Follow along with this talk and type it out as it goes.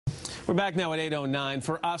We're back now at 8:09.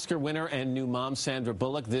 For Oscar winner and new mom Sandra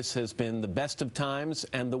Bullock, this has been the best of times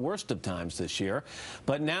and the worst of times this year.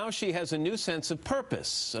 But now she has a new sense of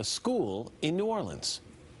purpose, a school in New Orleans.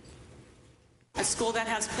 A school that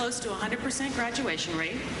has close to 100% graduation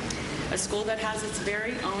rate. A school that has its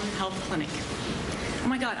very own health clinic. Oh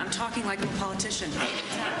my God, I'm talking like I'm a politician.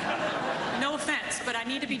 No offense, but I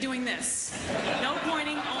need to be doing this. No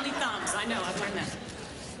pointing, only thumbs. I know, I've learned that.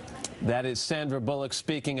 That is Sandra Bullock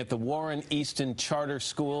speaking at the Warren Easton Charter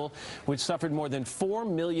School, which suffered more than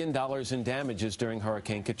 $4 million in damages during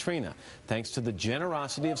Hurricane Katrina. Thanks to the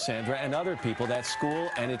generosity of Sandra and other people, that school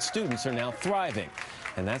and its students are now thriving.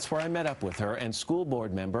 And that's where I met up with her and school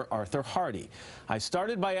board member Arthur Hardy. I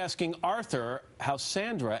started by asking Arthur how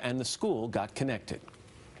Sandra and the school got connected.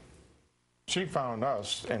 She found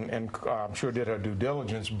us, and I'm sure did her due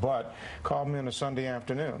diligence, but called me on a Sunday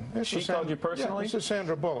afternoon. She called you personally? Yeah, this is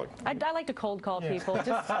Sandra Bullock. I like to cold call people.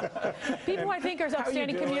 Just people I think are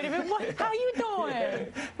upstanding community. How are you doing?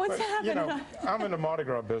 What's happening? You know, I'm in the Mardi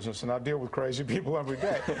Gras business, and I deal with crazy people every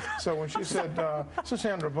day. So when she said, this is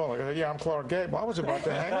Sandra Bullock, I said, yeah, I'm Clark Gable. I was about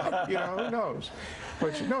to hang up. You know, who knows?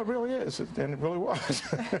 But no, it really is, and it really was.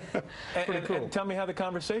 Pretty cool. And tell me how the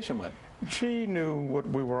conversation went. She knew what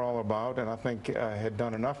we were all about, and I think had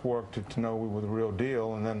done enough work to know we were the real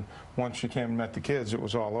deal. And then once she came and met the kids, it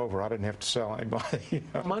was all over. I didn't have to sell anybody. You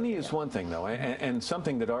know? Money is one thing, though, and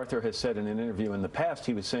something that Arthur has said in an interview in the past.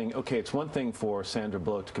 He was saying, okay, it's one thing for Sandra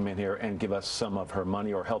Bullock to come in here and give us some of her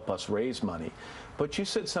money or help us raise money. But you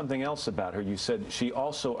said something else about her. You said she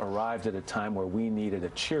also arrived at a time where we needed a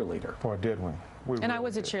cheerleader. Boy, did we? And I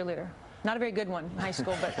was a cheerleader. Not a very good one in high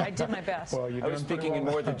school, but I did my best. Well, I was speaking in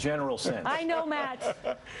more the general sense. I know, Matt.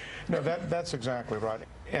 No, that's exactly right.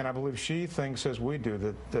 And I believe she thinks, as we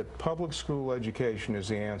do, that public school education is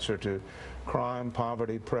the answer to crime,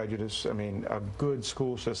 poverty, prejudice. I mean, a good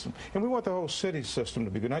school system. And we want the whole city system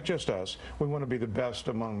to be good, not just us. We want to be the best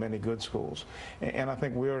among many good schools. And I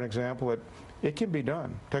think we're an example that it can be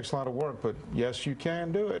done. It takes a lot of work, but yes, you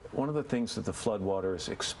can do it. One of the things that the floodwaters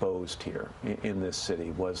exposed here in this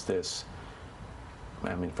city was this,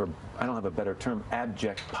 I mean, I don't have a better term,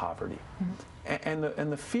 abject poverty. Mm-hmm.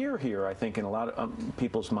 And the fear here, I think, in a lot of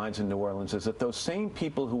people's minds in New Orleans is that those same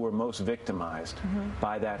people who were most victimized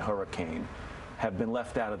by that hurricane have been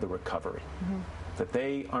left out of the recovery. That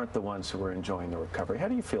they aren't the ones who are enjoying the recovery. How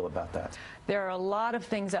do you feel about that? There are a lot of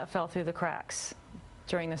things that fell through the cracks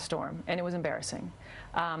during the storm, and it was embarrassing.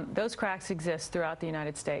 Those cracks exist throughout the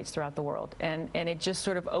United States, throughout the world, and it just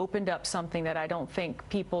sort of opened up something that I don't think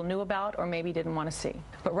people knew about or maybe didn't want to see.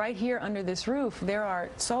 But right here under this roof, there are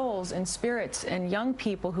souls and spirits and young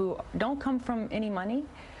people who don't come from any money,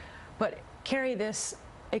 but carry this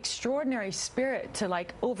extraordinary spirit to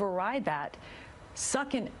like override that,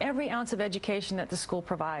 suck in every ounce of education that the school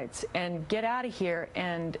provides and get out of here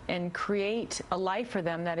and create a life for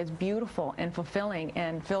them that is beautiful and fulfilling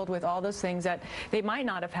and filled with all those things that they might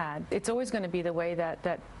not have had. It's always going to be the way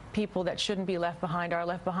that people that shouldn't be left behind are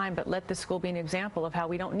left behind, but let the school be an example of how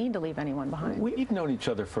we don't need to leave anyone behind. We've known each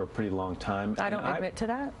other for a pretty long time. I don't admit to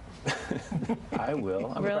that. I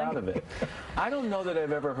will. I'm proud of it. I don't know that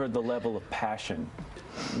I've ever heard the level of passion.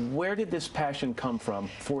 Where did this passion come from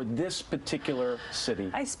for this particular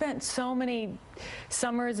city? I spent so many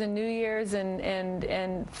summers and New Year's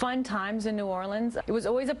and fun times in New Orleans. It was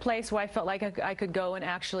always a place where I felt like I could go and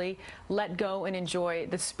actually let go and enjoy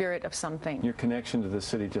the spirit of something. Your connection to the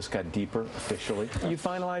city just got deeper officially. You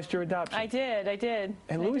finalized your adoption. I did.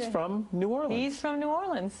 And Louis from New Orleans. He's from New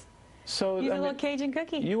Orleans. So he's a little Cajun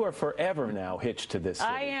cookie. You are forever now hitched to this city.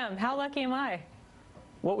 I am. How lucky am I?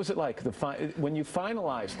 What was it like when you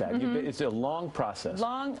finalized that? It's a long process.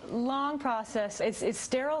 Long process. As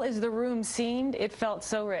sterile as the room seemed, it felt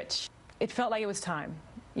so rich. It felt like it was time,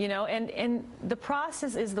 you know. And the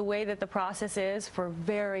process is the way that the process is for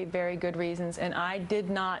very, very good reasons. And I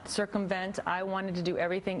did not circumvent. I wanted to do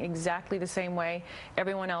everything exactly the same way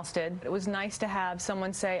everyone else did. It was nice to have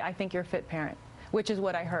someone say, "I think you're a fit parent," which is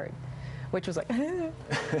what I heard. Which was like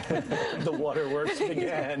the waterworks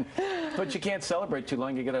began. But you can't celebrate too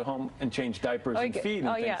long. You get at home and change diapers and feed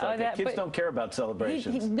and things like that. Kids don't care about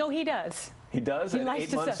celebrations. No, he does. He does? At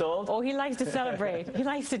 8 months old? Oh, he likes to celebrate. He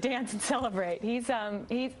likes to dance and celebrate. He's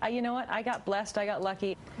you know what? I got blessed. I got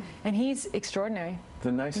lucky. And he's extraordinary.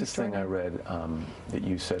 The nicest thing I read that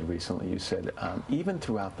you said recently, you said, even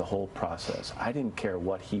throughout the whole process, I didn't care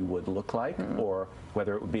what he would look like or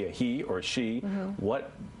whether it would be a he or a she,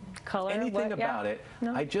 what color, anything about it.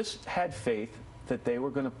 No. I just had faith that they were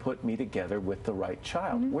going to put me together with the right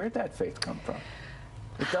child. Where'd that faith come from?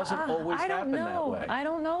 It doesn't always happen that way. I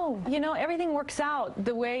don't know. You know, everything works out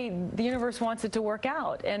the way the universe wants it to work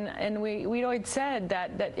out. And we always said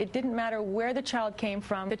that it didn't matter where the child came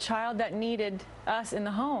from. The child that needed us in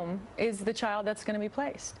the home is the child that's going to be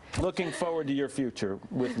placed. Looking forward to your future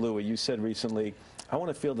with Louie. You said recently, I want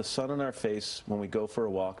to feel the sun on our face when we go for a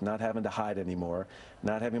walk, not having to hide anymore,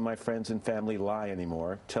 not having my friends and family lie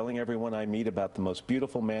anymore, telling everyone I meet about the most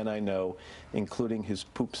beautiful man I know, including his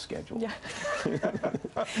poop schedule. Yeah.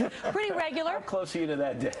 Pretty regular. How close are you to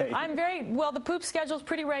that day? I'm very, well, the poop schedule's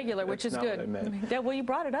pretty regular, which is That's not good. what I meant. Yeah, well, you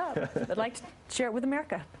brought it up. I'd like to share it with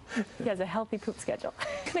America. He has a healthy poop schedule.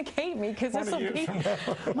 He's going to hate me because this will be...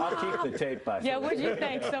 I'll keep the tape by. Yeah, would you?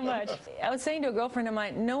 Thanks so much. I was saying to a girlfriend of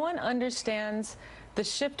mine, no one understands the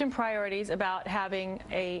shift in priorities about having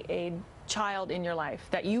a child in your life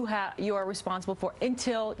that you are responsible for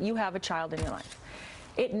until you have a child in your life.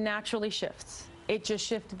 It naturally shifts. It just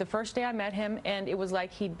shifted the first day I met him, and it was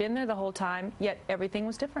like he'd been there the whole time, yet everything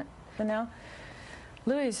was different. But now,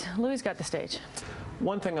 Louie's got the stage.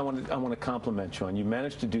 One thing I want to compliment you on. You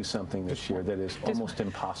managed to do something this year that is almost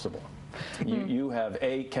impossible. You have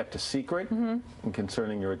kept a secret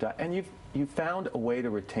concerning your adoption, and you found a way to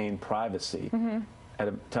retain privacy at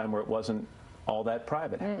a time where it wasn't all that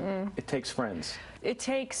private. It takes friends. It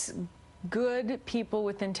takes good people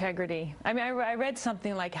with integrity. I mean, I read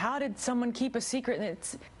something like, how did someone keep a secret? And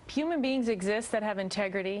it's human beings exist that have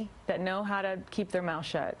integrity, that know how to keep their mouth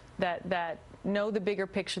shut, that know the bigger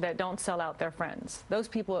picture, that don't sell out their friends. Those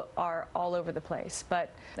people are all over the place.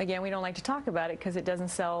 But again, we don't like to talk about it because it doesn't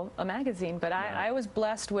sell a magazine. But I was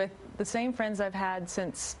blessed with the same friends I've had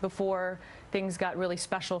since before things got really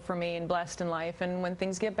special for me and blessed in life. And when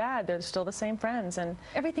things get bad, they're still the same friends. And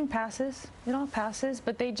everything passes. It all passes.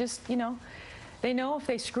 But they just, you know, they know if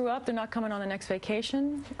they screw up, they're not coming on the next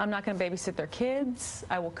vacation. I'm not going to babysit their kids.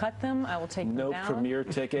 I will cut them. I will take them down. No premiere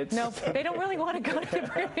tickets. No, they don't really want to go to the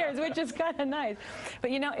premieres, which is kind of nice.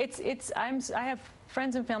 But you know, I have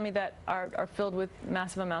friends and family that are filled with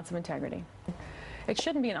massive amounts of integrity. It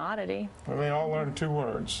shouldn't be an oddity. Well, they all learned 2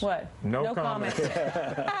 words. What? No comment.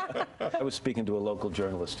 I was speaking to a local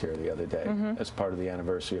journalist here the other day as part of the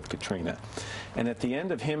anniversary of Katrina. And at the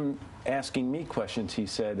end of him asking me questions, he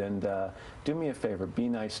said, and do me a favor, be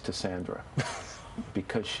nice to Sandra,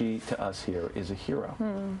 because she, to us here, is a hero.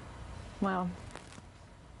 Wow.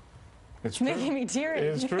 It's true. Making me teary.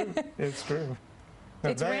 It's true. It's true. Now,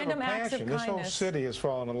 It's they random have a acts of passion. This whole kindness. city has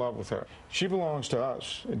fallen in love with her. She belongs to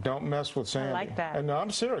us. Don't mess with Sandy. like that. And no, I'm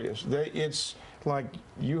serious. It's like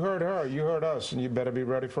you heard her, you heard us, and you better be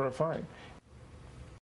ready for a fight.